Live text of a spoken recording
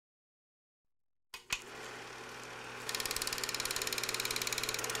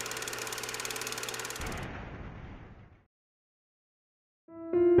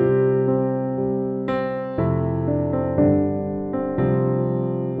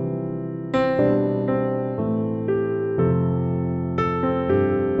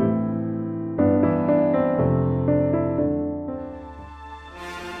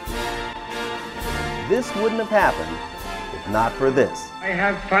wouldn't have happened if not for this. I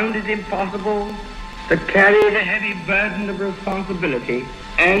have found it impossible to carry the heavy burden of responsibility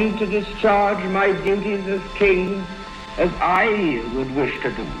and to discharge my duties as king as I would wish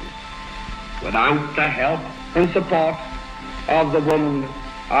to do, without the help and support of the woman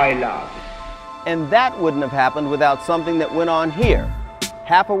I love. And that wouldn't have happened without something that went on here,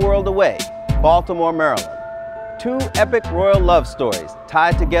 half a world away, Baltimore, Maryland. Two epic royal love stories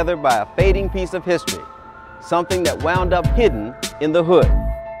tied together by a fading piece of history, something that wound up hidden in the hood.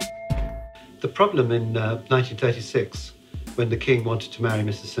 The problem in 1936, when the King wanted to marry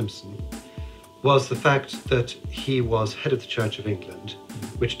Mrs. Simpson, was the fact that he was head of the Church of England,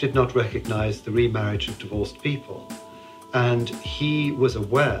 which did not recognize the remarriage of divorced people. And he was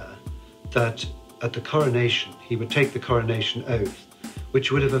aware that at the coronation, he would take the coronation oath,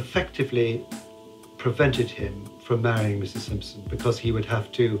 which would have effectively prevented him from marrying Mrs. Simpson, because he would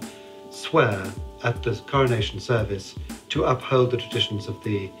have to swear at the coronation service to uphold the traditions of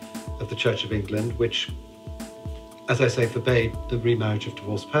the Church of England, which, as I say, forbade the remarriage of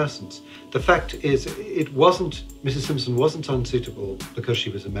divorced persons. The fact is, Mrs. Simpson wasn't unsuitable because she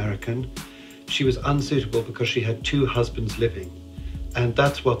was American. She was unsuitable because she had two husbands living. And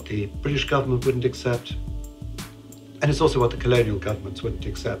that's what the British government wouldn't accept. And it's also what the colonial governments wouldn't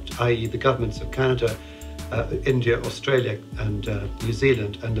accept, i.e. the governments of Canada, India, Australia, and New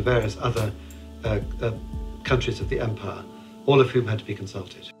Zealand, and the various other countries of the empire, all of whom had to be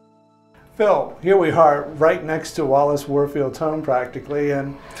consulted. Phil, here we are right next to Wallace Warfield's home practically,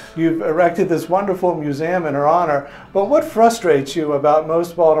 and you've erected this wonderful museum in her honor. But what frustrates you about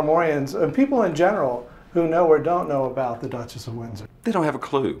most Baltimoreans and people in general who know or don't know about the Duchess of Windsor? They don't have a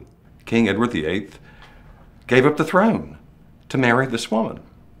clue. King Edward VIII gave up the throne to marry this woman.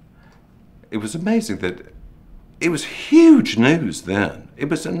 It was amazing that it was huge news then. It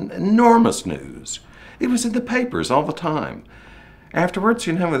was an enormous news. It was in the papers all the time. Afterwards,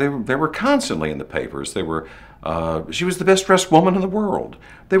 you know, they were constantly in the papers. She was the best dressed woman in the world.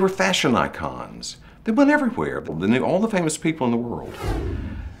 They were fashion icons. They went everywhere. They knew all the famous people in the world.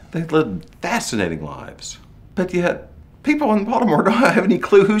 They led fascinating lives. But yet, people in Baltimore don't have any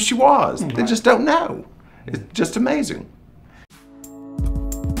clue who she was. They just don't know. It's just amazing.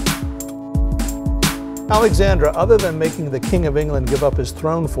 Alexandra, other than making the King of England give up his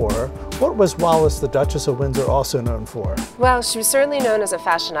throne for her, what was Wallis, the Duchess of Windsor, also known for? Well, she was certainly known as a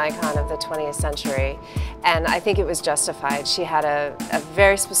fashion icon of the 20th century, and I think it was justified. She had a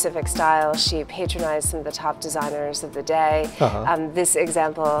very specific style. She patronized some of the top designers of the day. This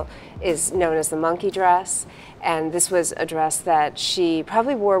example is known as the monkey dress, and this was a dress that she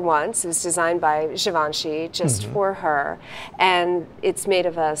probably wore once. It was designed by Givenchy just for her, and it's made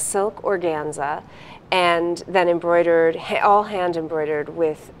of a silk organza, and then embroidered, all hand embroidered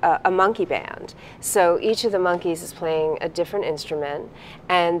with a monkey band. So each of the monkeys is playing a different instrument,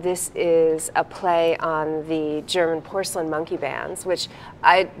 and this is a play on the German porcelain monkey bands, which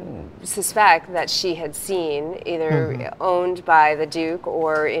I suspect that she had seen, either owned by the Duke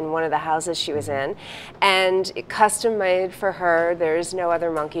or in one of the houses she was in, and custom made for her. There is no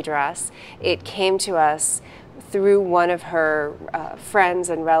other monkey dress. It came to us through one of her friends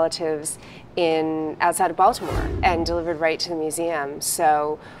and relatives outside of Baltimore and delivered right to the museum.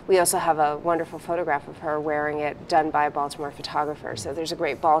 So we also have a wonderful photograph of her wearing it, done by a Baltimore photographer. So there's a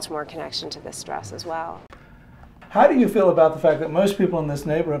great Baltimore connection to this dress as well. How do you feel about the fact that most people in this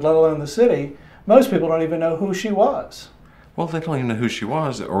neighborhood, let alone the city, most people don't even know who she was? Well, they don't even know who she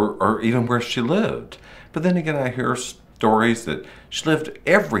was or even where she lived. But then again, I hear stories that she lived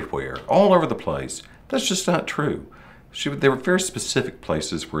everywhere, all over the place. That's just not true. There were very specific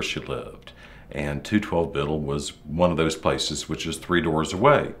places where she lived. And 212 Biddle was one of those places, which is 3 doors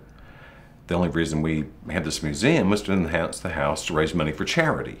away. The only reason we had this museum was to enhance the house to raise money for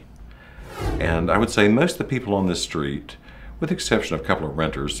charity. And I would say most of the people on this street, with the exception of a couple of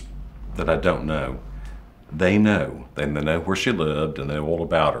renters that I don't know, they know. They know where she lived and they know all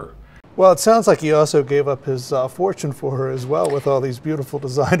about her. Well, it sounds like he also gave up his fortune for her as well with all these beautiful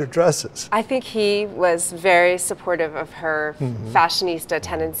designer dresses. I think he was very supportive of her fashionista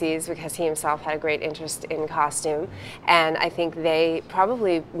tendencies because he himself had a great interest in costume. And I think they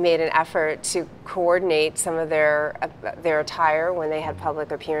probably made an effort to coordinate some of their attire when they had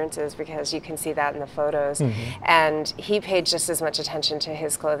public appearances, because you can see that in the photos. And he paid just as much attention to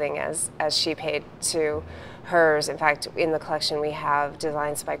his clothing as she paid to hers. In fact, in the collection we have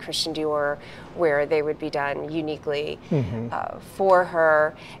designs by Cristian where they would be done uniquely for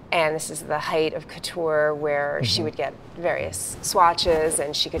her, and this is the height of couture, where she would get various swatches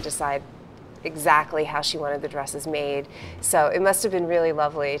and she could decide exactly how she wanted the dresses made. So it must have been really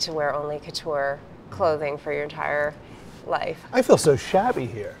lovely to wear only couture clothing for your entire life. I feel so shabby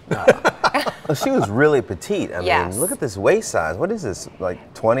here. Well, she was really petite. I Yes. mean, look at this waist size. What is this,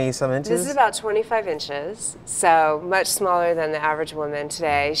 like 20 some inches? This is about 25 inches, so much smaller than the average woman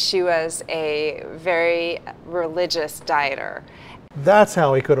today. She was a very religious dieter. That's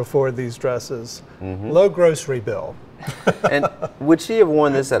how he could afford these dresses. Low grocery bill. And would she have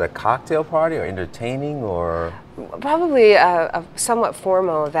worn this at a cocktail party or entertaining or? Probably a somewhat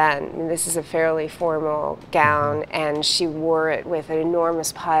formal event. I mean, this is a fairly formal gown, and she wore it with an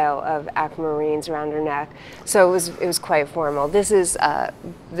enormous pile of aquamarines around her neck. So it was quite formal. This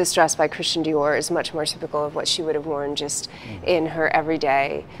dress by Cristian is much more typical of what she would have worn just in her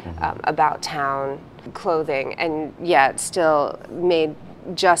everyday about town clothing, and yet still made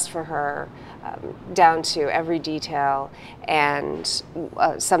just for her. Down to every detail, and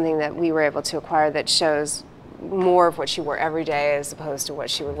something that we were able to acquire that shows more of what she wore every day as opposed to what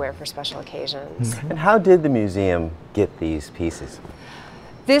she would wear for special occasions. And how did the museum get these pieces?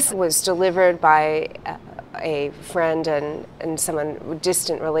 This was delivered by a friend and someone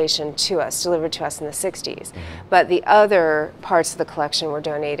distant relation to us, delivered to us in the 60s. But the other parts of the collection were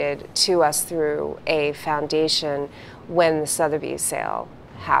donated to us through a foundation when the Sotheby's sale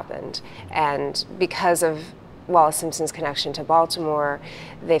happened. And because of Wallis Simpson's connection to Baltimore,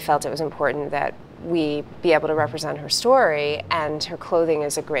 they felt it was important that we be able to represent her story, and her clothing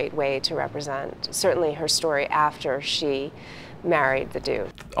is a great way to represent certainly her story after she married the Duke.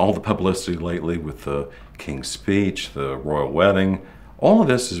 All the publicity lately with the King's speech, the royal wedding, all of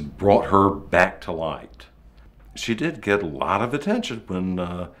this has brought her back to light. She did get a lot of attention when,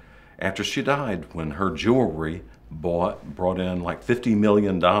 after she died, when her jewelry brought in like $50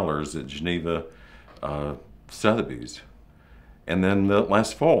 million at Geneva Sotheby's. And then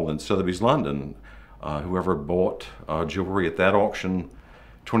last fall in Sotheby's London, whoever bought jewelry at that auction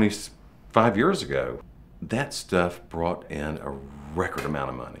 25 years ago, that stuff brought in a record amount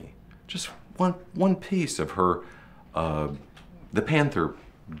of money. Just one piece of her, the Panther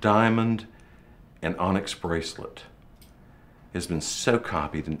diamond and onyx bracelet has been so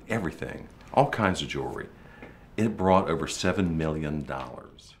copied in everything, all kinds of jewelry. It brought over $7 million.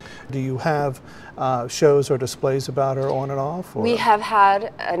 Do you have shows or displays about her on and off? Or? We have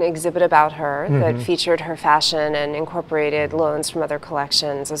had an exhibit about her that featured her fashion and incorporated loans from other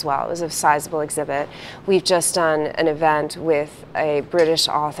collections as well. It was a sizable exhibit. We've just done an event with a British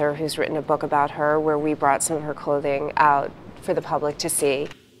author who's written a book about her where we brought some of her clothing out for the public to see.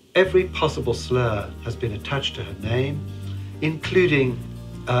 Every possible slur has been attached to her name, including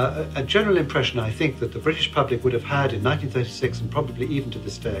a general impression, I think, that the British public would have had in 1936 and probably even to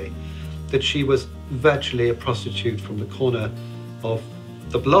this day, that she was virtually a prostitute from the corner of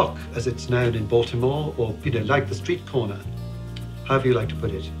the block, as it's known in Baltimore, or, you know, like the street corner, however you like to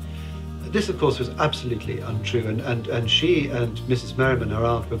put it. This, of course, was absolutely untrue, and she and Mrs. Merriman, her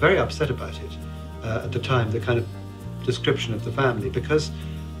aunt, were very upset about it at the time, the kind of description of the family, because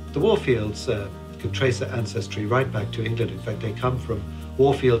the Warfields could trace their ancestry right back to England. In fact, they come from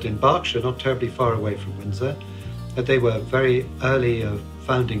Warfield in Berkshire, not terribly far away from Windsor. They were a very early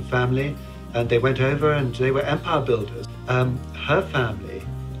founding family, and they went over and they were empire builders. Her family,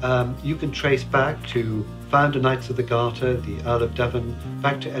 you can trace back to founder Knights of the Garter, the Earl of Devon,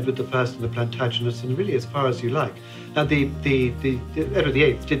 back to Edward I and the Plantagenets, and really as far as you like. Now, the Edward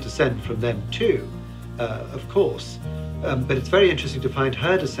VIII did descend from them too, of course, but it's very interesting to find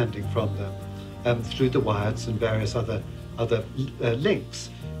her descending from them through the Wyatts and various other links.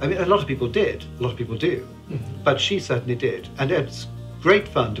 I mean, a lot of people did, a lot of people do, but she certainly did. And it's great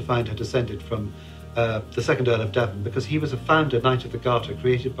fun to find her descended from the second Earl of Devon, because he was a founder Knight of the Garter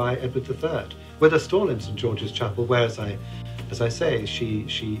created by Edward III, with a stall in St George's Chapel, where, as I say,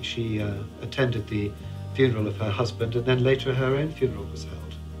 she attended the funeral of her husband, and then later her own funeral was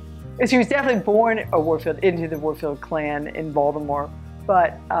held. She was definitely born a Warfield, into the Warfield clan in Baltimore,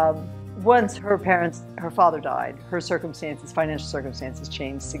 but once her father died, her financial circumstances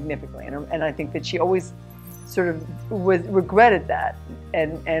changed significantly, and I think that she always sort of regretted that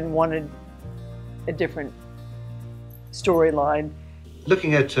and wanted a different storyline.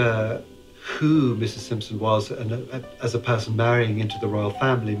 Looking at who Mrs. Simpson was as a person marrying into the royal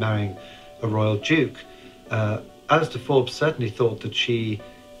family, marrying a royal duke, Alistair Forbes certainly thought that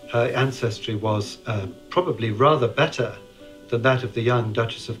her ancestry was probably rather better than that of the young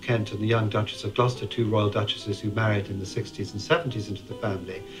Duchess of Kent and the young Duchess of Gloucester, two royal duchesses who married in the 60s and 70s into the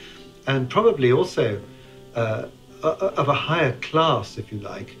family, and probably also of a higher class, if you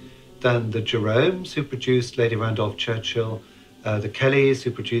like, than the Jeromes, who produced Lady Randolph Churchill, the Kellys,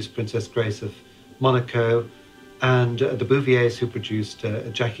 who produced Princess Grace of Monaco, and the Bouviers, who produced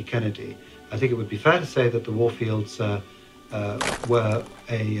Jackie Kennedy. I think it would be fair to say that the Warfields were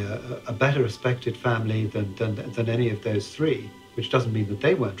a better respected family than any of those three, which doesn't mean that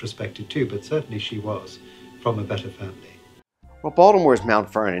they weren't respected too, but certainly she was from a better family. Well, Baltimore's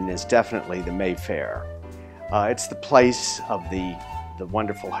Mount Vernon is definitely the Mayfair. It's the place of the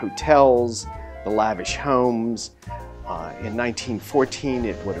wonderful hotels, the lavish homes. In 1914,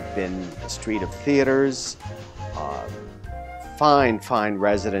 it would have been a street of theaters, fine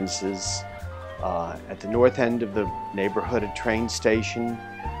residences. At the north end of the neighborhood, a train station.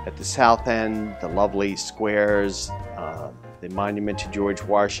 At the south end, the lovely squares, the monument to George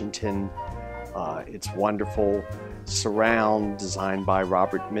Washington, its wonderful surround designed by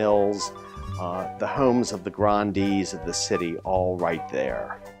Robert Mills, the homes of the grandees of the city, all right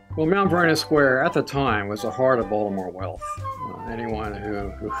there. Well, Mount Vernon Square at the time was the heart of Baltimore wealth. Anyone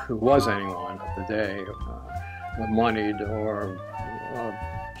who was anyone of the day, moneyed or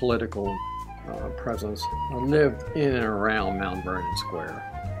political presence, lived in and around Mount Vernon Square.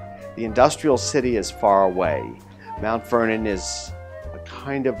 The industrial city is far away. Mount Vernon is a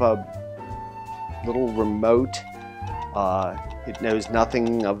kind of a little remote. It knows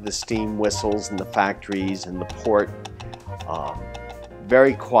nothing of the steam whistles and the factories and the port.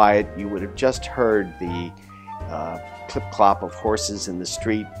 Very quiet. You would have just heard the clip-clop of horses in the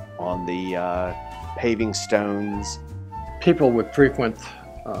street on the paving stones. People would frequent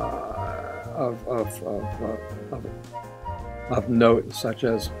of note, such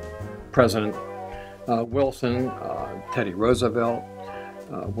as President Wilson, Teddy Roosevelt,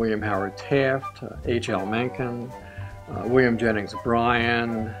 William Howard Taft, H.L. Mencken, William Jennings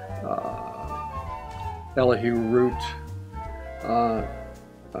Bryan, Elihu Root,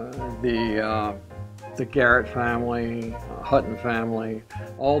 the Garrett family, Hutton family,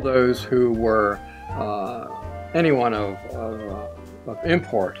 all those who were anyone of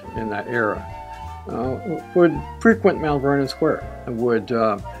import in that era would frequent Mount Vernon Square and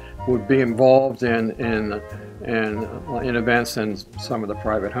would be involved in events in some of the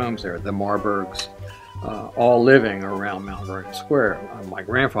private homes there, the Marburgs, all living around Mount Vernon Square. My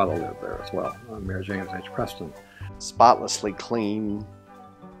grandfather lived there as well, Mayor James H. Preston. Spotlessly clean,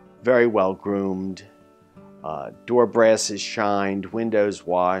 very well groomed, door brasses shined, windows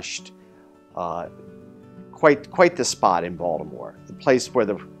washed. Quite the spot in Baltimore, the place where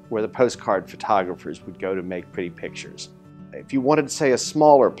the postcard photographers would go to make pretty pictures. If you wanted to say a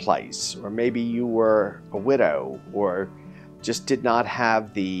smaller place, or maybe you were a widow, or just did not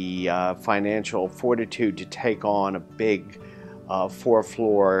have the financial fortitude to take on a big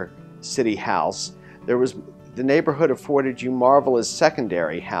 4-floor city house, the neighborhood afforded you marvelous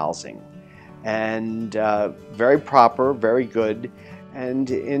secondary housing, and very proper, very good. And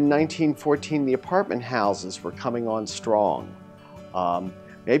in 1914, the apartment houses were coming on strong.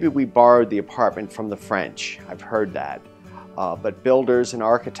 Maybe we borrowed the apartment from the French, I've heard that. But builders and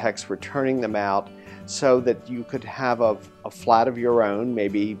architects were turning them out so that you could have a flat of your own,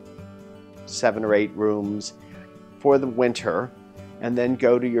 maybe 7 or 8 rooms for the winter, and then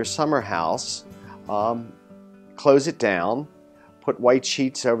go to your summer house, close it down, put white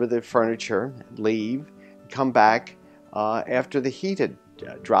sheets over the furniture, leave, come back after the heat had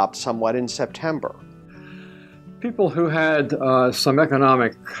dropped somewhat in September. People who had some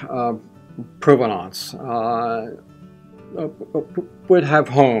economic provenance would have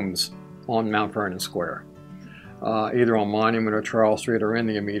homes on Mount Vernon Square, either on Monument or Charles Street or in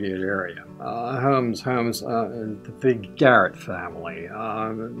the immediate area. The Garrett family,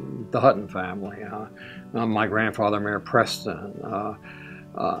 the Hutton family, my grandfather, Mayor Preston.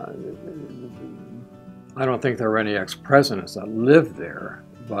 I don't think there were any ex-presidents that lived there,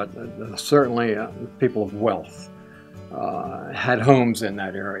 but certainly people of wealth had homes in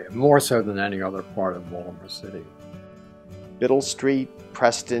that area, more so than any other part of Baltimore City. Biddle Street,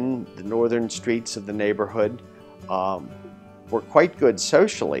 Preston, the northern streets of the neighborhood were quite good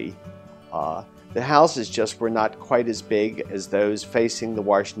socially. The houses just were not quite as big as those facing the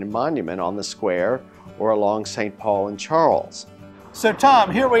Washington Monument on the square or along St. Paul and Charles. So Tom,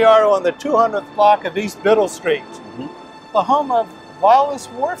 here we are on the 200th block of East Biddle Street, the home of Wallace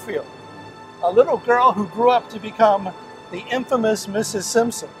Warfield, a little girl who grew up to become the infamous Mrs.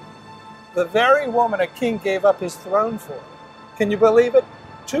 Simpson, the very woman a king gave up his throne for. Can you believe it?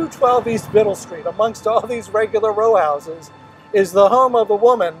 212 East Biddle Street, amongst all these regular row houses, is the home of a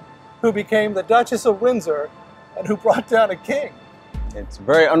woman who became the Duchess of Windsor and who brought down a king. It's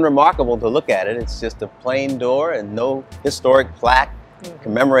very unremarkable to look at it. It's just a plain door and no historic plaque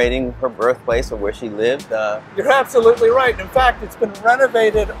commemorating her birthplace or where she lived. You're absolutely right. In fact, it's been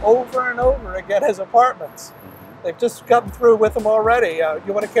renovated over and over again as apartments. They've just gotten through with them already.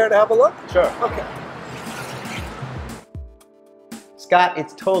 You want to care to have a look? Sure. Okay. Scott,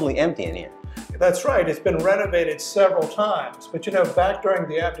 it's totally empty in here. That's right. It's been renovated several times. But you know, back during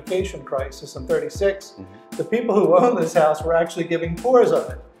the abdication crisis in '36, the people who owned this house were actually giving tours of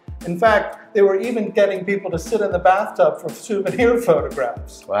it. In fact, they were even getting people to sit in the bathtub for souvenir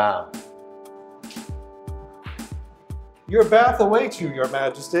photographs. Wow. Your bath awaits you, Your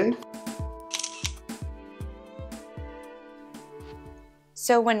Majesty.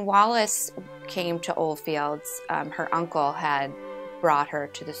 So when Wallis came to Oldfields, her uncle had brought her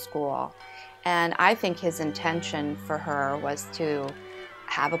to the school. And I think his intention for her was to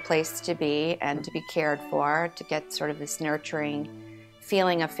have a place to be and to be cared for, to get sort of this nurturing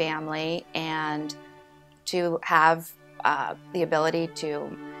feeling of family, and to have the ability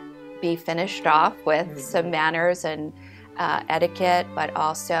to be finished off with some manners and etiquette, but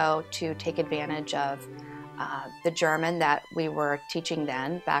also to take advantage of the German that we were teaching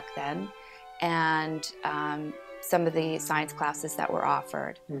back then, and some of the science classes that were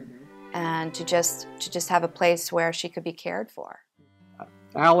offered. And to just have a place where she could be cared for.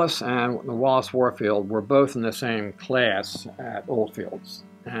 Alice and Wallis Warfield were both in the same class at Oldfields,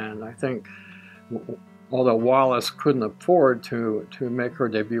 and I think although Wallis couldn't afford to make her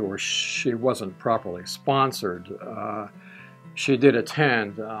debut, or she wasn't properly sponsored, she did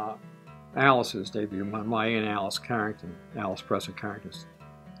attend Alice's debut, my Aunt Alice Carrington, Alice Presser Carrington's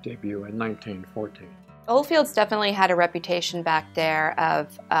debut in 1914. Oldfields definitely had a reputation back then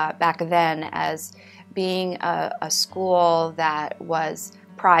as being a school that was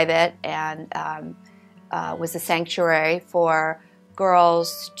private and was a sanctuary for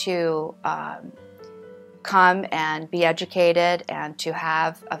girls to come and be educated and to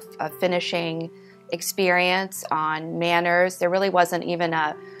have a finishing experience on manners. There really wasn't even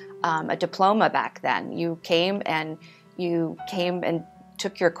a diploma back then. You came and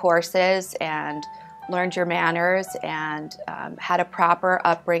took your courses and learned your manners and had a proper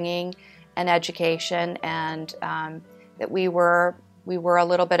upbringing and education, and that we were a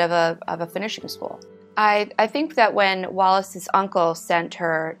little bit of a finishing school. I think that when Wallis's uncle sent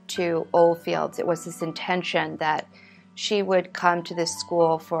her to Oldfields, it was his intention that she would come to this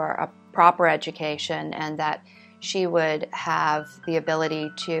school for a proper education, and that she would have the ability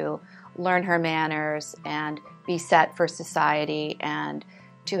to learn her manners and be set for society, and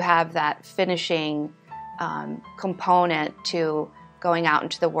to have that finishing component to going out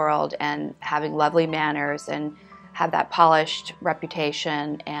into the world and having lovely manners and have that polished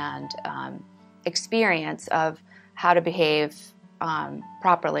reputation and experience of how to behave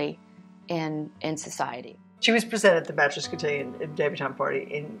properly in society. She was presented at the Bachelor's Cotillion debutante party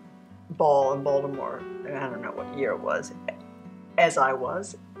in Ball in Baltimore, and I don't know what year it was, as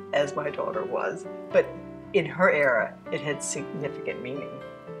my daughter was, but in her era it had significant meaning.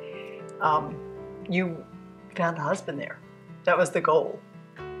 You found a husband there. That was the goal.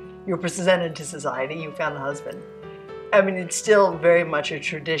 You were presented to society, you found a husband. I mean, it's still very much a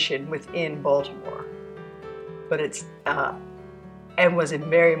tradition within Baltimore, but it's, and was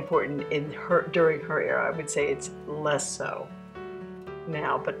very important during her era. I would say it's less so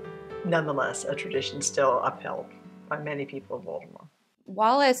now, but nonetheless, a tradition still upheld by many people of Baltimore.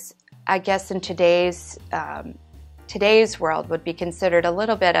 Wallis, I guess in today's world, would be considered a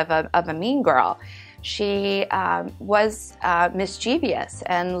little bit of a mean girl. She was mischievous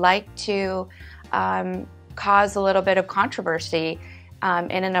and liked to cause a little bit of controversy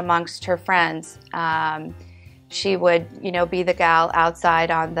in and amongst her friends. She would, be the gal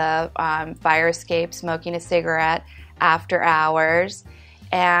outside on the fire escape smoking a cigarette after hours,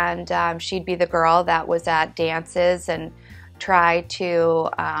 and she'd be the girl that was at dances and try to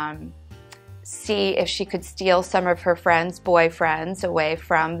see if she could steal some of her friends' boyfriends away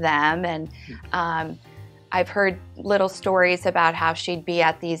from them. And I've heard little stories about how she'd be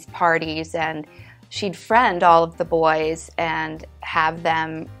at these parties and she'd friend all of the boys and have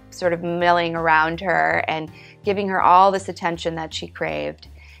them sort of milling around her and giving her all this attention that she craved.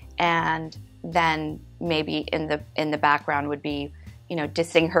 And then maybe in the background would be,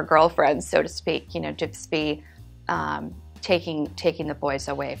 dissing her girlfriends, so to speak, just be taking the boys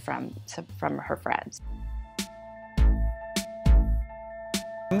away from her friends.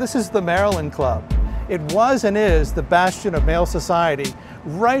 This is the Maryland Club. It was and is the bastion of male society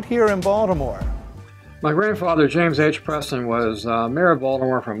right here in Baltimore. My grandfather, James H. Preston, was mayor of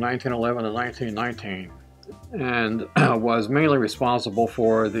Baltimore from 1911 to 1919 and was mainly responsible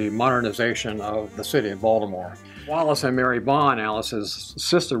for the modernization of the city of Baltimore. Wallis and Mary Bond, Alice's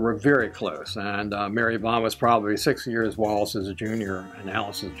sister, were very close, and Mary Bond was probably 6 years Wallis's junior and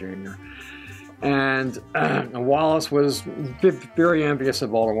Alice's junior. And Wallace was very envious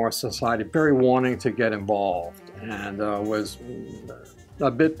of Baltimore society, very wanting to get involved, and was a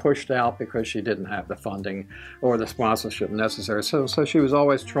bit pushed out because she didn't have the funding or the sponsorship necessary. So she was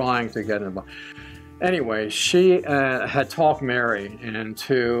always trying to get involved. Anyway, she had talked Mary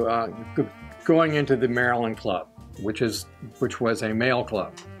into going into the Maryland Club, which was a male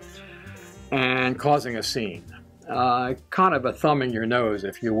club, and causing a scene. Kind of a thumbing your nose,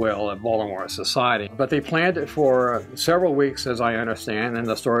 if you will, at Baltimore society. But they planned it for several weeks, as I understand, and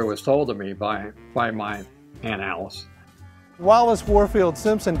the story was told to me by my Aunt Alice. Wallace Warfield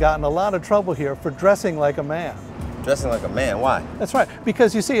Simpson got in a lot of trouble here for dressing like a man. Dressing like a man, why? That's right,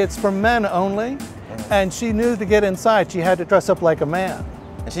 because you see, it's for men only, and she knew to get inside she had to dress up like a man.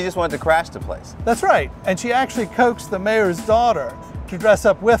 And she just wanted to crash the place. That's right, and she actually coaxed the mayor's daughter to dress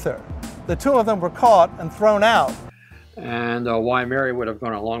up with her. The two of them were caught and thrown out. And why Mary would have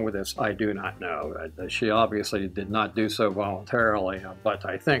gone along with this, I do not know. She obviously did not do so voluntarily, but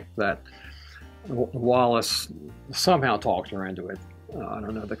I think that Wallace somehow talked her into it. I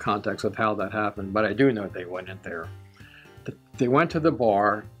don't know the context of how that happened, but I do know they went in there. They went to the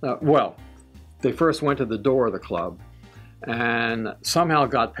bar. Well, they first went to the door of the club and somehow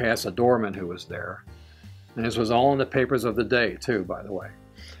got past a doorman who was there. And this was all in the papers of the day, too, by the way.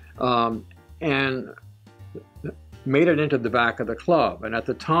 And made it into the back of the club. And at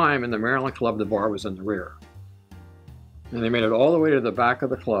the time, in the Maryland Club, the bar was in the rear. And they made it all the way to the back of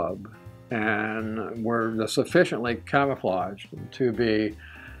the club and were sufficiently camouflaged to be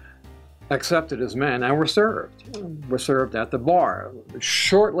accepted as men and were served at the bar.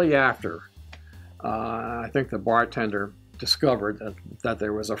 Shortly after, I think the bartender discovered that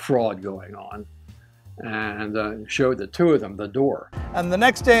there was a fraud going on and showed the two of them the door. And the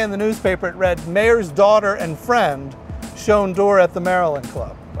next day in the newspaper it read, "Mayor's daughter and friend shown door at the Maryland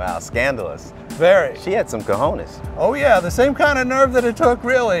Club." Wow, scandalous. Very. She had some cojones. Oh yeah, the same kind of nerve that it took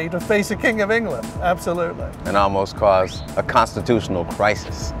really to face a king of England. Absolutely. And almost caused a constitutional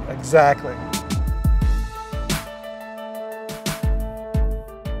crisis. Exactly.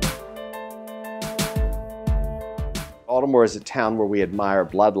 Baltimore is a town where we admire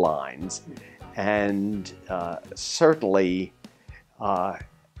bloodlines, and certainly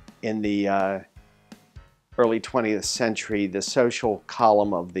in the early 20th century, the social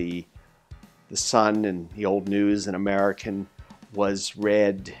column of the Sun and the Old News and American was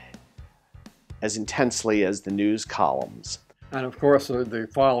read as intensely as the news columns. And of course, the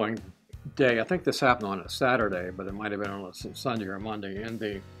following day, I think this happened on a Saturday, but it might have been on a Sunday or Monday,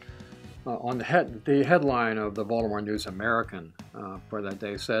 in on the headline of the Baltimore News American for that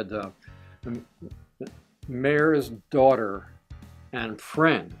day said, "Mayor's daughter and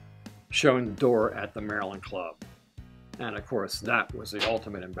friend shown door at the Maryland Club." And of course, that was the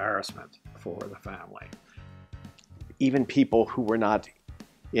ultimate embarrassment for the family. Even people who were not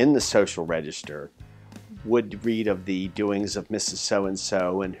in the social register would read of the doings of Mrs.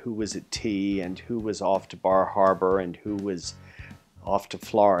 So-and-so and who was at tea and who was off to Bar Harbor and who was off to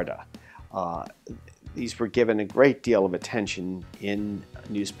Florida. These were given a great deal of attention in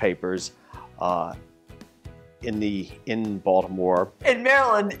newspapers in Baltimore. In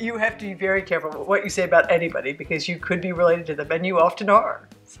Maryland, you have to be very careful with what you say about anybody because you could be related to them, and you often are.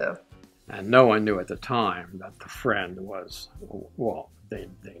 So. And no one knew at the time that the friend was, well, they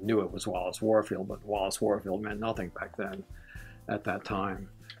knew it was Wallace Warfield, but Wallace Warfield meant nothing back then at that time.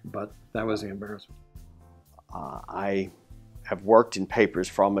 But that was the embarrassment. I have worked in papers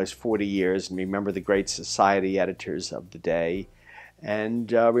for almost 40 years and remember the great society editors of the day,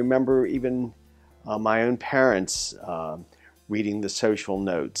 and remember even my own parents reading the social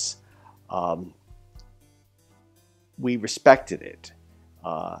notes. We respected it.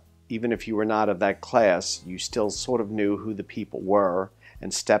 Even if you were not of that class, you still sort of knew who the people were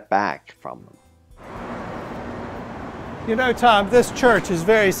and stepped back from them. You know, Tom, this church is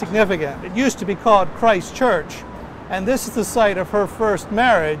very significant. It used to be called Christ Church, and this is the site of her first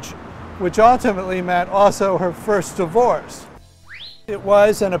marriage, which ultimately meant also her first divorce. It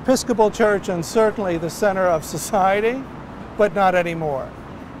was an Episcopal church and certainly the center of society, but not anymore.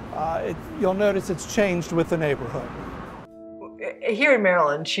 You'll notice it's changed with the neighborhood. Here in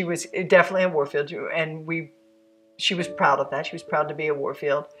Maryland, she was definitely a Warfield, and she was proud of that. She was proud to be a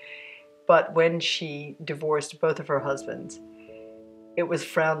Warfield. But when she divorced both of her husbands, it was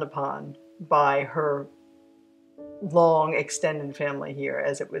frowned upon by her long extended family here,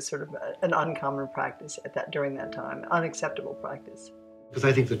 as it was sort of an uncommon practice during that time, unacceptable practice. Because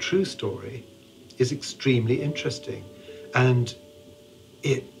I think the true story is extremely interesting, and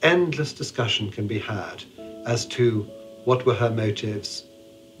endless discussion can be had as to what were her motives,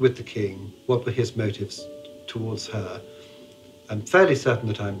 with the king? What were his motives towards her? I'm fairly certain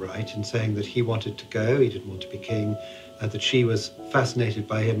that I'm right in saying that he wanted to go, he didn't want to be king, that she was fascinated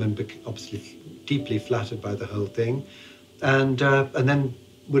by him and obviously deeply flattered by the whole thing, and then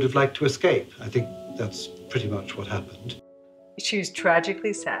would have liked to escape. I think that's pretty much what happened. She was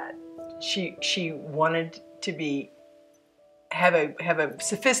tragically sad. She wanted to have a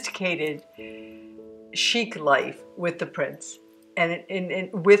sophisticated, chic life with the prince, and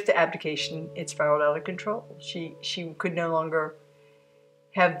with the abdication, it spiraled out of control. She could no longer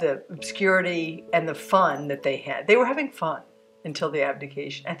have the obscurity and the fun that they had. They were having fun until the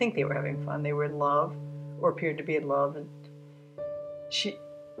abdication. I think they were having fun. They were in love, or appeared to be in love, and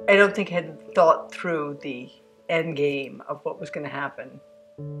I don't think had thought through the end game of what was going to happen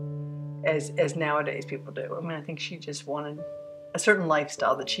as nowadays people do. I mean, I think she just wanted a certain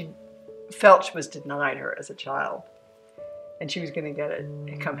lifestyle that she felt was denied her as a child, and she was going to get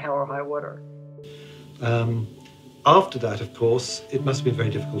it come hell or high water. After that, of course, it must have been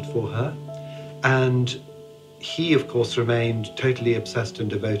very difficult for her, and he, of course, remained totally obsessed and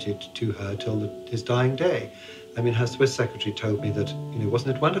devoted to her till his dying day. I mean, her Swiss secretary told me that,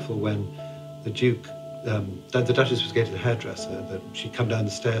 wasn't it wonderful when the Duke, the Duchess was going to the hairdresser, that she'd come down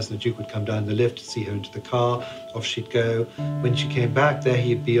the stairs and the Duke would come down the lift to see her into the car, off she'd go. When she came back, there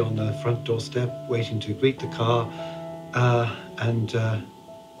he'd be on the front doorstep waiting to greet the car and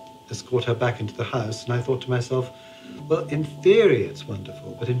escort her back into the house. And I thought to myself, well, in theory it's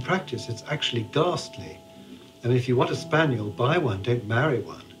wonderful, but in practice it's actually ghastly. I mean, if you want a spaniel, buy one, don't marry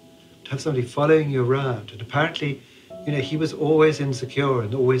one. To have somebody following you around, and apparently, he was always insecure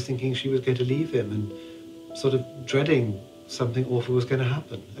and always thinking she was going to leave him and sort of dreading something awful was going to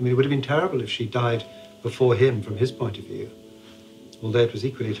happen. I mean, it would have been terrible if she died before him from his point of view, although it was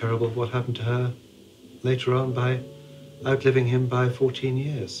equally terrible what happened to her later on by outliving him by 14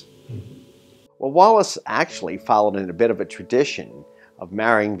 years. Well, Wallis actually followed in a bit of a tradition of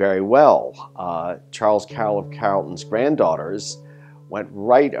marrying very well. Charles Carroll of Carrollton's granddaughters went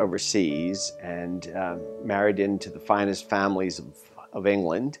right overseas and married into the finest families of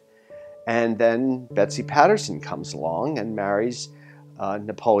England. And then Betsy Patterson comes along and marries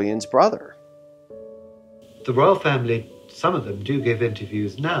Napoleon's brother. The royal family, some of them do give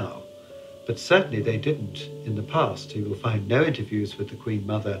interviews now, but certainly they didn't in the past. You will find no interviews with the Queen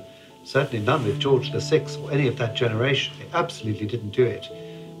Mother, certainly none with George VI or any of that generation. They absolutely didn't do it.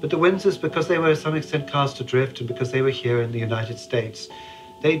 But the Windsors, because they were to some extent cast adrift and because they were here in the United States,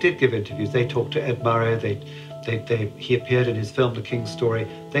 they did give interviews. They talked to Ed Murray. He appeared in his film, The King's Story.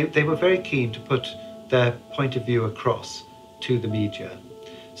 They were very keen to put their point of view across to the media.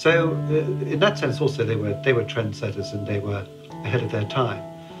 So in that sense also they were trendsetters and they were ahead of their time.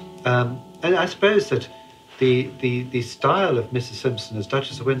 And I suppose that the style of Mrs. Simpson as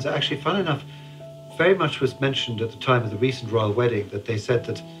Duchess of Windsor, actually, fun enough, very much was mentioned at the time of the recent royal wedding, that they said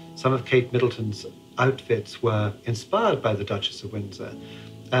that some of Kate Middleton's outfits were inspired by the Duchess of Windsor.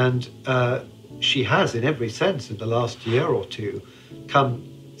 And she has, in every sense, in the last year or two, come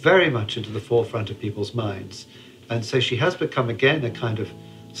very much into the forefront of people's minds. And so she has become, again, a kind of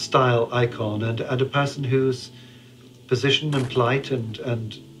style icon and a person whose position and plight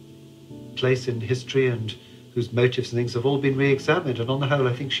and place in history and whose motives and things have all been re-examined. And on the whole,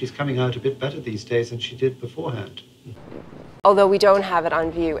 I think she's coming out a bit better these days than she did beforehand. Although we don't have it on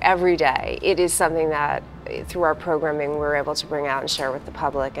view every day, it is something that through our programming we're able to bring out and share with the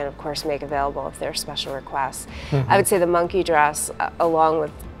public, and of course make available if there are special requests. I would say the monkey dress, along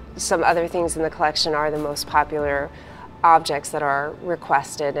with some other things in the collection, are the most popular objects that are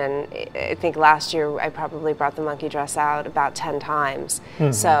requested, and I think last year I probably brought the monkey dress out about 10 times.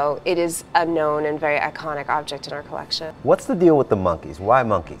 So it is a known and very iconic object in our collection. What's the deal with the monkeys? Why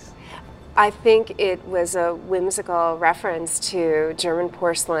monkeys? I think it was a whimsical reference to German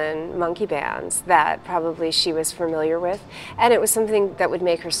porcelain monkey bands that probably she was familiar with, and it was something that would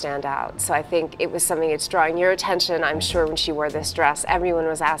make her stand out. So I think it was something it's drawing your attention. I'm sure when she wore this dress, everyone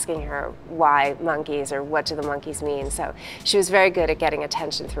was asking her why monkeys or what do the monkeys mean. So she was very good at getting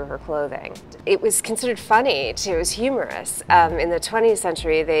attention through her clothing. It was considered funny, it was humorous. In the 20th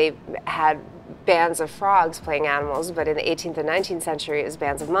century, they had bands of frogs playing animals, but in the 18th and 19th century it was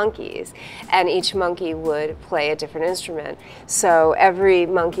bands of monkeys, and each monkey would play a different instrument. So every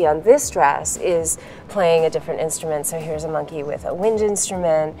monkey on this dress is playing a different instrument. So here's a monkey with a wind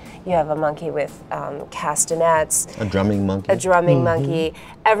instrument, you have a monkey with castanets, a drumming monkey. A drumming monkey.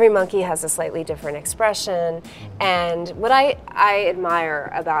 Every monkey has a slightly different expression, and what I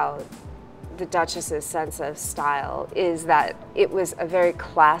admire about the Duchess's sense of style is that it was a very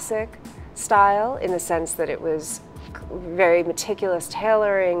classic style, in the sense that it was very meticulous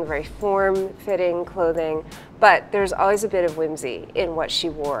tailoring, very form-fitting clothing, but there's always a bit of whimsy in what she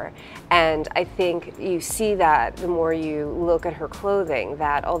wore. And I think you see that the more you look at her clothing,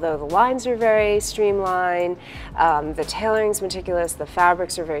 that although the lines are very streamlined, the tailoring's meticulous, the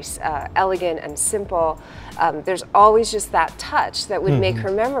fabrics are very elegant and simple, there's always just that touch that would make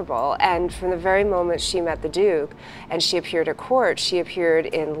her memorable. And from the very moment she met the Duke and she appeared at court, she appeared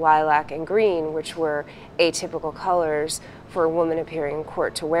in lilac and green, which were atypical colors for a woman appearing in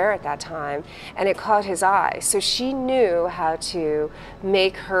court to wear at that time, and it caught his eye. So she knew how to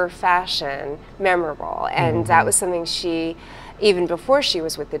make her fashion memorable, and that was something she, even before she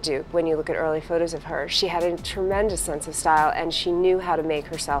was with the Duke, when you look at early photos of her, she had a tremendous sense of style, and she knew how to make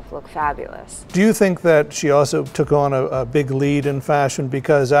herself look fabulous. Do you think that she also took on a big lead in fashion?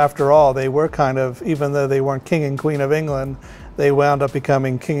 Because after all, they were kind of, even though they weren't king and queen of England, they wound up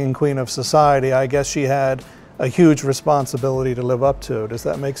becoming king and queen of society. I guess she had a huge responsibility to live up to. Does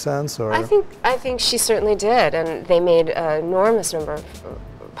that make sense? Or I think she certainly did, and they made an enormous number of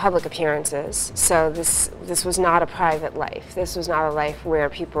public appearances. So this was not a private life. This was not a life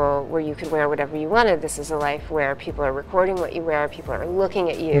where you could wear whatever you wanted. This is a life where people are recording what you wear, people are looking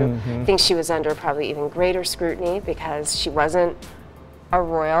at you. I think she was under probably even greater scrutiny because she wasn't a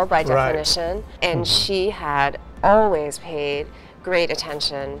royal by definition, and she had always paid great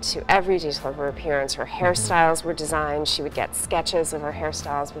attention to every detail of her appearance. Her hairstyles were designed. She would get sketches of her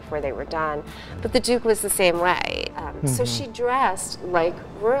hairstyles before they were done. But the Duke was the same way. So she dressed like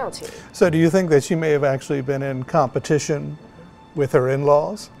royalty. So do you think that she may have actually been in competition with her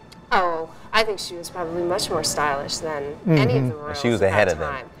in-laws? Oh, I think she was probably much more stylish than any of the royals. She was ahead of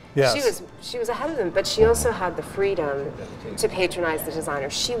them. Yes. She was ahead of them, but she also had the freedom to patronize the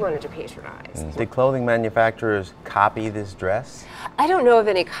designers she wanted to patronize. Did clothing manufacturers copy this dress? I don't know of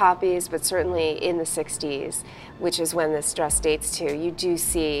any copies, but certainly in the 60s, which is when this dress dates to, you do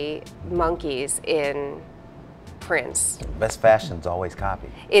see monkeys in prints. Best fashion's always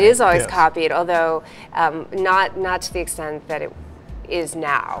copied. It is always copied, although not to the extent that it is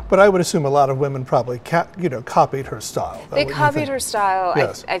now. But I would assume a lot of women probably copied her style. They copied her style.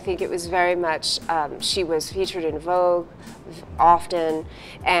 Yes. I think it was very much, she was featured in Vogue often,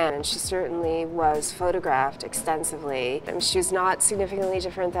 and she certainly was photographed extensively. And she was not significantly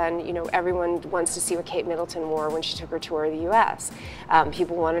different than, everyone wants to see what Kate Middleton wore when she took her tour of the US.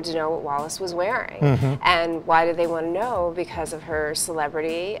 People wanted to know what Wallis was wearing. And why did they want to know? Because of her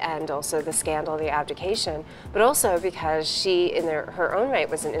celebrity and also the scandal of the abdication, but also because she, in her own right,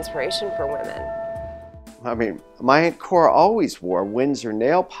 was an inspiration for women. I mean, my Aunt Cora always wore Windsor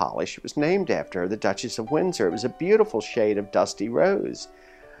nail polish. It was named after her, the Duchess of Windsor. It was a beautiful shade of dusty rose.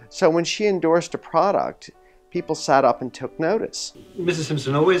 So when she endorsed a product, people sat up and took notice. Mrs.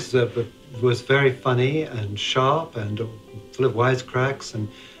 Simpson always was very funny and sharp and full of wisecracks. And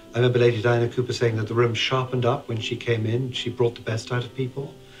I remember Lady Diana Cooper saying that the room sharpened up when she came in. She brought the best out of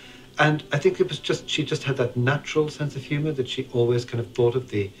people. And I think it was she just had that natural sense of humor that she always kind of thought of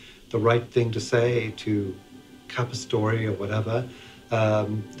the right thing to say to cap a story or whatever.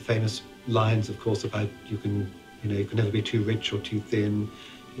 The famous lines, of course, about you can never be too rich or too thin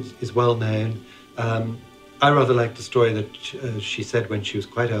is well known. I rather like the story that she said when she was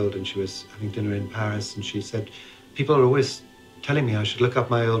quite old and she was having dinner in Paris, and she said, people are always telling me I should look up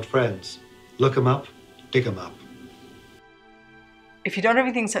my old friends. Look them up, dig them up. If you don't have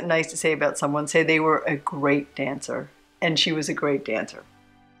anything nice to say about someone, say they were a great dancer, and she was a great dancer.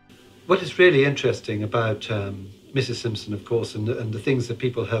 What is really interesting about Mrs. Simpson, of course, and the things that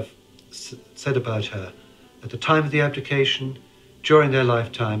people have said about her at the time of the abdication, during their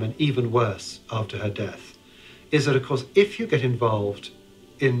lifetime, and even worse, after her death, is that, of course, if you get involved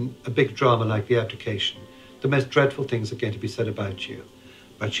in a big drama like the abdication, the most dreadful things are going to be said about you.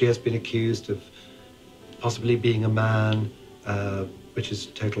 But she has been accused of possibly being a man, which is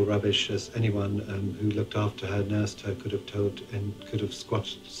total rubbish, as anyone who looked after her, nursed her, could have told and could have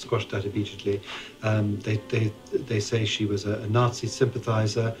squashed that immediately. They say she was a Nazi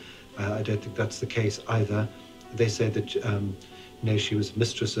sympathizer. I don't think that's the case either. They say that she was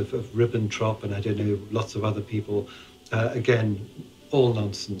mistress of Ribbentrop, and I don't know, lots of other people. Again, all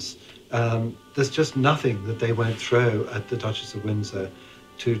nonsense. There's just nothing that they won't throw at the Duchess of Windsor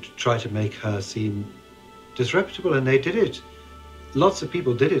to try to make her seem disreputable, and they did it. Lots of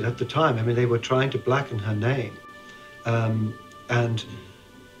people did it at the time. I mean, they were trying to blacken her name. And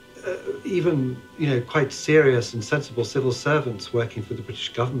even, quite serious and sensible civil servants working for the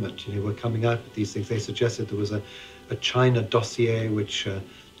British government, were coming out with these things. They suggested there was a China dossier, which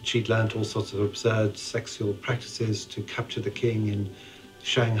she'd learned all sorts of absurd sexual practices to capture the king in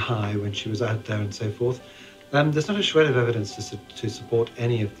Shanghai when she was out there and so forth. There's not a shred of evidence to support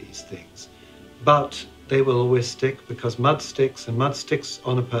any of these things, but they will always stick because mud sticks, and mud sticks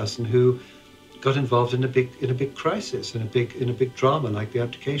on a person who got involved in a big crisis, in a big drama like the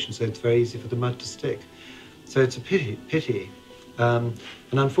abdication. So it's very easy for the mud to stick. So it's a pity, and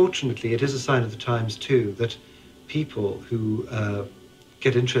unfortunately, it is a sign of the times too that people who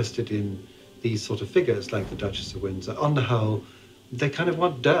get interested in these sort of figures like the Duchess of Windsor, on the whole, they kind of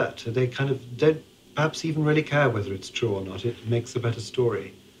want dirt. They kind of don't perhaps even really care whether it's true or not. It makes a better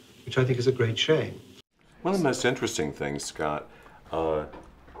story, which I think is a great shame. One of the most interesting things, Scott,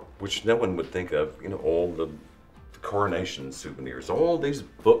 which no one would think of, you know, all the coronation souvenirs, all these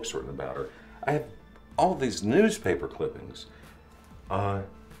books written about her. I have all these newspaper clippings.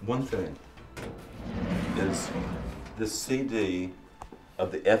 One thing is the CD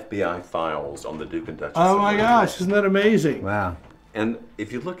of the FBI files on the Duke and Duchess. Oh my gosh, isn't that amazing? Wow. And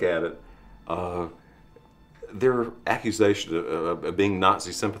if you look at it, their accusation of being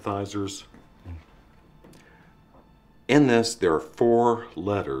Nazi sympathizers. In this, there are 4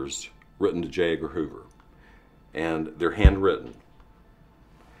 letters written to J. Edgar Hoover, and they're handwritten.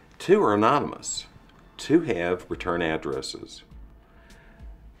 2 are anonymous. 2 have return addresses.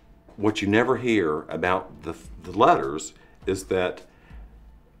 What you never hear about the letters is that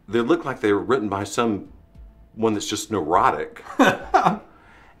they look like they were written by someone that's just neurotic.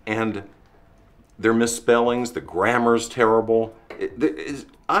 And their misspellings, the grammar's terrible. It is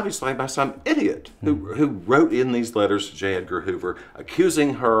obviously by some idiot who wrote in these letters to J. Edgar Hoover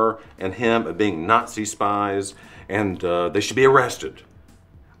accusing her and him of being Nazi spies, and they should be arrested.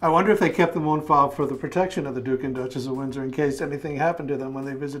 I wonder if they kept them on file for the protection of the Duke and Duchess of Windsor in case anything happened to them when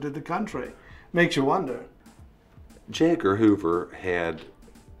they visited the country. Makes you wonder. J. Edgar Hoover had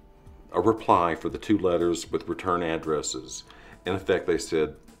a reply for the 2 letters with return addresses. In effect, they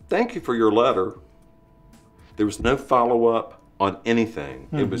said, "Thank you for your letter." There was no follow-up on anything.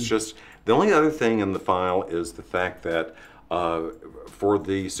 It was just, the only other thing in the file is the fact that for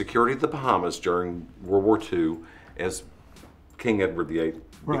the security of the Bahamas during World War II, as King Edward VIII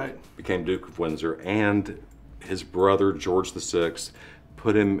became Duke of Windsor, and his brother George VI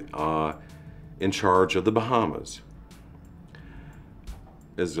put him in charge of the Bahamas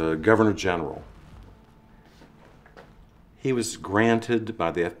as a Governor General. He was granted by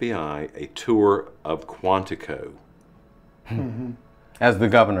the FBI a tour of Quantico. As the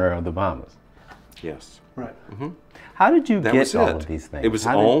governor of the Bahamas. Yes. Right. How did you That get was all it. of these things? It was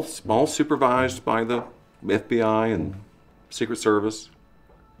all supervised by the FBI and Secret Service.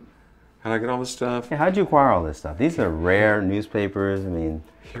 How did I get all this stuff? Yeah, how did you acquire all this stuff? These are rare newspapers. I mean,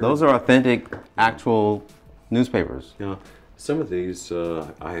 those are authentic, actual newspapers. Yeah. Some of these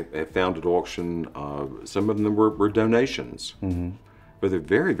I found at auction. Some of them were donations. But they're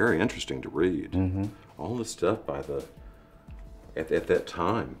very, very interesting to read. All the stuff by the at that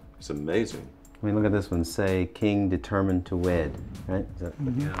time. It's amazing. I mean, look at this one. Say, King determined to wed. Right? Is that,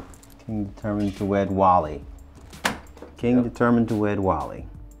 Yeah. King determined to wed Wally. King determined to wed Wally.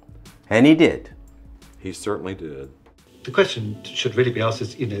 And he did. He certainly did. The question should really be asked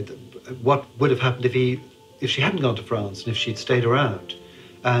is, you know, what would have happened if she hadn't gone to France and if she'd stayed around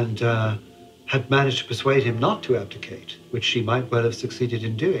and had managed to persuade him not to abdicate, which she might well have succeeded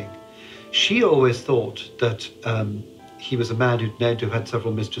in doing. She always thought that he was a man who'd known to have had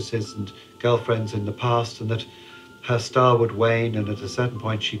several mistresses and girlfriends in the past, and that her star would wane, and at a certain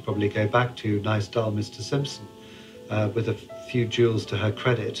point she'd probably go back to nice dull Mr. Simpson with a few jewels to her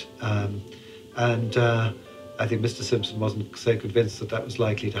credit. I think Mr. Simpson wasn't so convinced that that was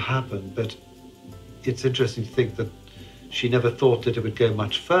likely to happen, but it's interesting to think that she never thought that it would go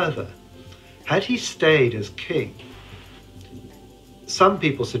much further. Had he stayed as king, some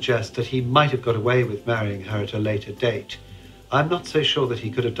people suggest that he might have got away with marrying her at a later date. I'm not so sure that he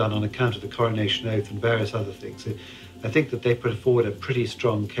could have done on account of the coronation oath and various other things. I think that they put forward a pretty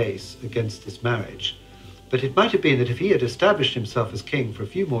strong case against this marriage. But it might have been that if he had established himself as king for a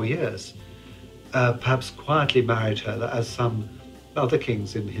few more years, perhaps quietly married her, as some other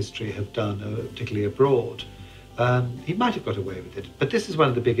kings in history have done, particularly abroad, he might have got away with it. But this is one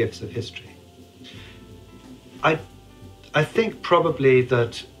of the big ifs of history. I think probably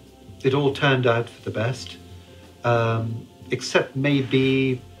that it all turned out for the best, except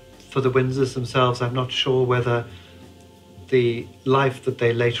maybe for the Windsors themselves. I'm not sure whether the life that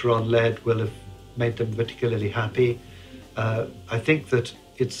they later on led will have made them particularly happy. I think that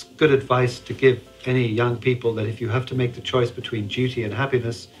it's good advice to give any young people that if you have to make the choice between duty and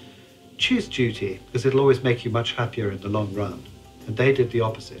happiness, choose duty, because it'll always make you much happier in the long run. And they did the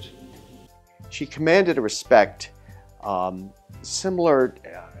opposite. She commanded a respect similar,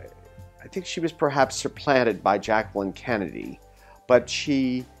 I think she was perhaps supplanted by Jacqueline Kennedy, but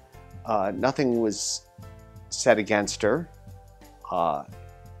she, nothing was said against her.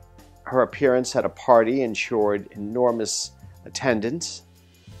 Her appearance at a party ensured enormous attendance.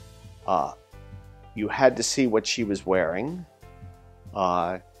 You had to see what she was wearing.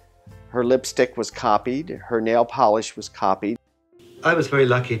 Her lipstick was copied. Her nail polish was copied. I was very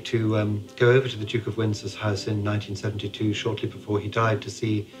lucky to go over to the Duke of Windsor's house in 1972, shortly before he died, to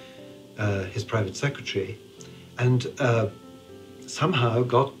see his private secretary, and somehow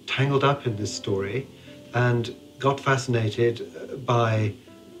got tangled up in this story and got fascinated by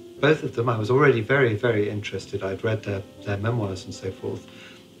both of them. I was already very, very interested. I'd read their memoirs and so forth.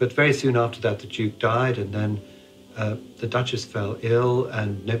 But very soon after that, the Duke died, and then the Duchess fell ill,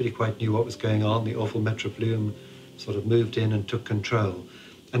 and nobody quite knew what was going on. The awful Metro Bloom sort of moved in and took control.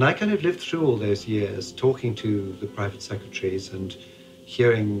 And I kind of lived through all those years, talking to the private secretaries and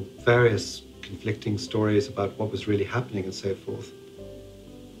hearing various conflicting stories about what was really happening and so forth.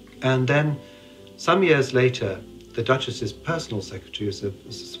 And then, some years later, the Duchess's personal secretary, was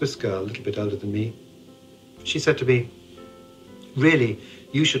a Swiss girl, a little bit older than me, she said to me, "Really,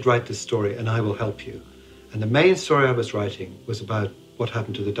 you should write this story and I will help you." And the main story I was writing was about what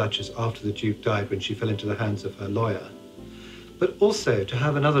happened to the Duchess after the Duke died, when she fell into the hands of her lawyer. But also to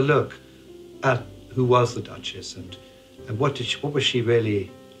have another look at who was the Duchess and what was she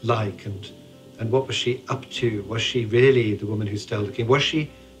really like, and what was she up to? Was she really the woman who stole the king? Was she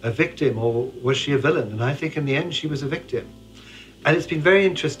a victim, or was she a villain? And I think in the end she was a victim. And it's been very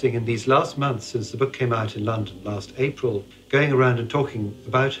interesting in these last months, since the book came out in London last April, going around and talking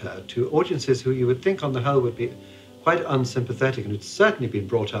about her to audiences who you would think on the whole would be quite unsympathetic, and had certainly been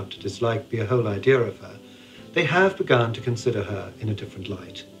brought up to dislike the whole idea of her. They have begun to consider her in a different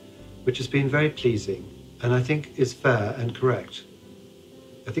light, which has been very pleasing, and I think is fair and correct.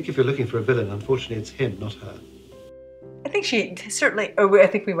 I think if you're looking for a villain, unfortunately it's him, not her. I think she certainly, I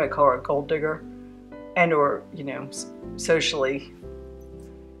think we might call her a gold digger, and or, socially,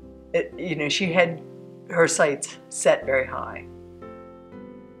 she had her sights set very high.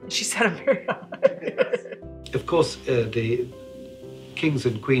 She set them very high. Of course, the kings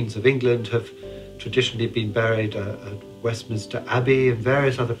and queens of England have traditionally been buried at Westminster Abbey and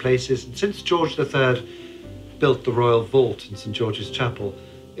various other places. And since George III built the Royal Vault in St. George's Chapel,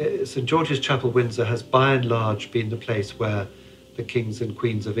 St. George's Chapel, Windsor, has by and large been the place where the kings and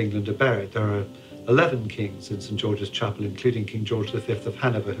queens of England are buried. There are 11 kings in St. George's Chapel, including King George V of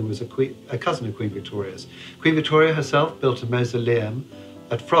Hanover, who was a cousin of Queen Victoria's. Queen Victoria herself built a mausoleum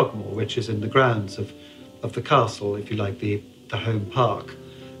at Frogmore, which is in the grounds of the castle, if you like, the home park.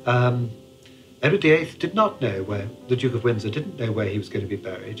 Edward VIII did not know where, the Duke of Windsor didn't know where he was going to be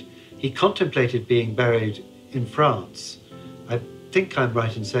buried. He contemplated being buried in France. I think I'm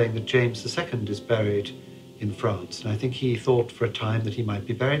right in saying that James II is buried in France, and I think he thought for a time that he might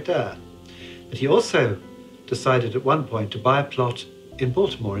be buried there. But he also decided at one point to buy a plot in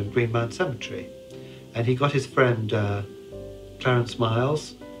Baltimore in Greenmount Cemetery. And he got his friend Clarence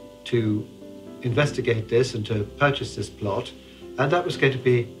Miles to investigate this and to purchase this plot, and that was going to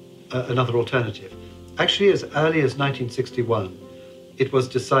be another alternative. Actually, as early as 1961, it was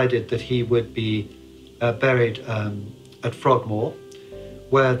decided that he would be buried at Frogmore,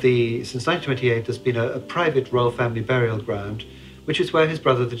 where since 1928 there's been a private royal family burial ground, which is where his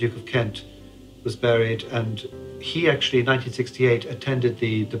brother, the Duke of Kent, was buried, and he actually in 1968 attended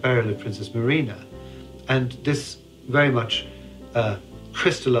the burial of Princess Marina, and this very much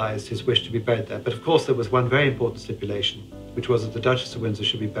crystallized his wish to be buried there. But of course there was one very important stipulation, which was that the Duchess of Windsor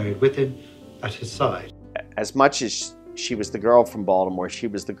should be buried with him at his side. As much as she was the girl from Baltimore, she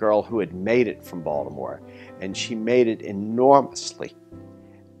was the girl who had made it from Baltimore, and she made it enormously.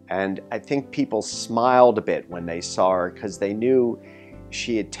 And I think people smiled a bit when they saw her, because they knew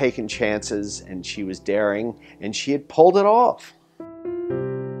she had taken chances and she was daring and she had pulled it off.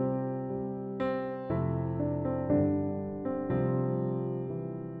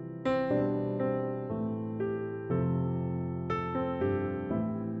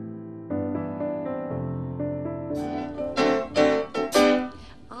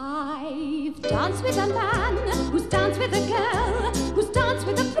 I've danced with a man who's danced with a girl who's danced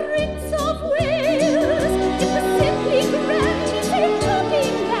with the Prince of Wales. It was simply grand, he said a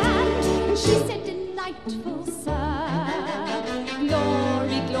talking man, and she said delightful.